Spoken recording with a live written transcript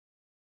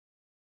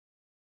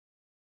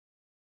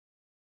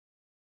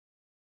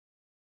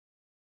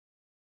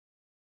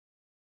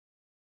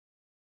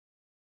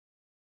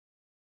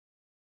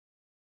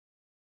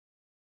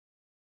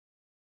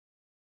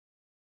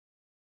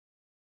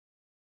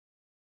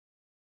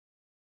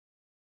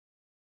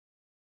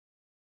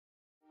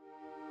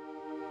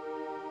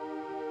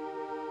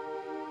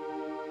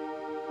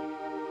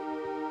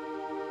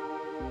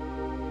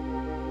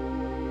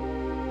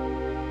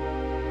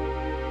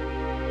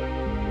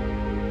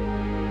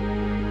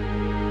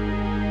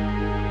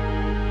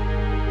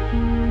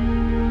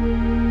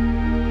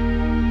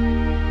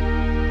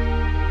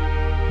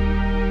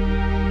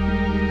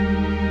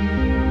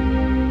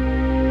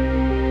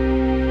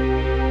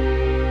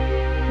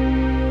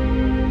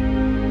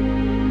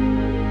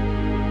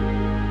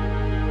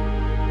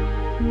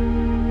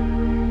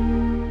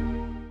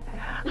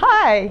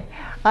Hi,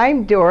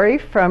 I'm Dory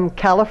from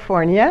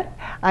California.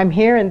 I'm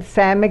here in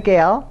San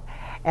Miguel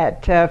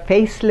at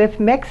Facelift,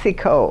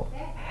 Mexico.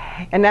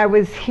 And I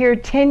was here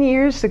 10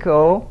 years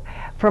ago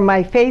for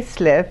my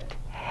facelift,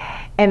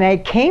 and I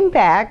came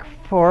back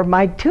for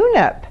my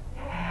tune-up.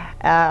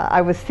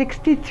 I was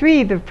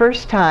 63 the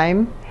first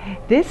time.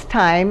 This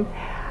time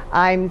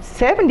I'm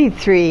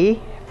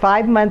 73,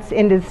 5 months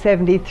into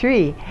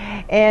 73.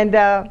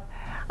 And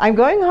I'm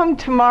going home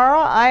tomorrow.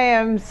 I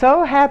am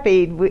so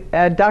happy.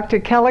 Dr.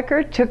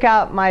 Koelliker took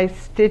out my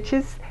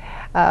stitches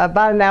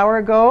about an hour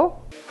ago.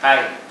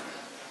 Hi,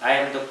 I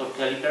am Dr.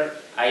 Koelliker.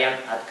 I am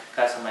at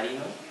Casa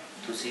Marino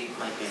to see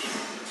my patient.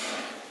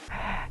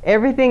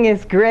 Everything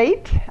is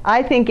great.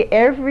 I think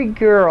every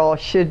girl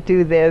should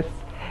do this.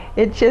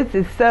 It just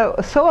is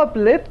so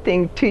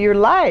uplifting to your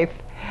life.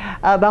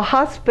 The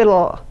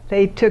hospital,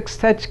 they took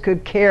such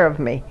good care of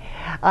me.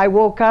 I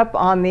woke up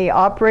on the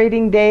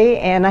operating day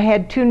and I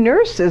had 2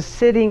 nurses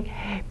sitting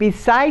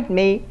beside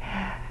me.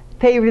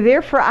 They were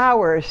there for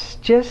hours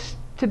just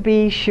to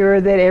be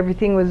sure that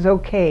everything was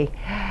okay.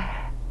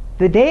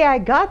 The day I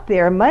got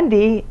there,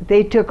 Monday,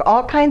 they took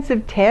all kinds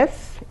of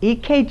tests,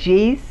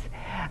 EKGs,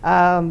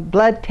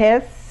 blood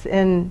tests,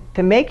 and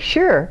to make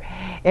sure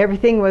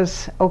everything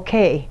was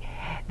okay.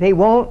 They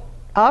won't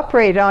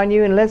operate on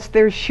you unless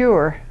they're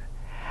sure.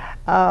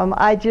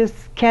 I just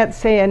can't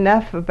say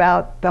enough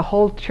about the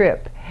whole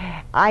trip.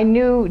 I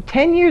knew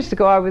 10 years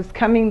ago I was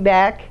coming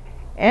back,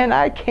 and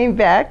I came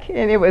back,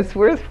 and it was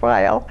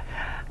worthwhile.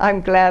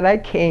 I'm glad I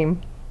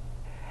came.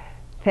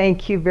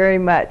 Thank you very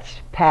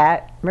much,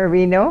 Pat,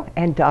 Marino,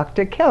 and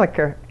Dr.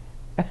 Koelliker.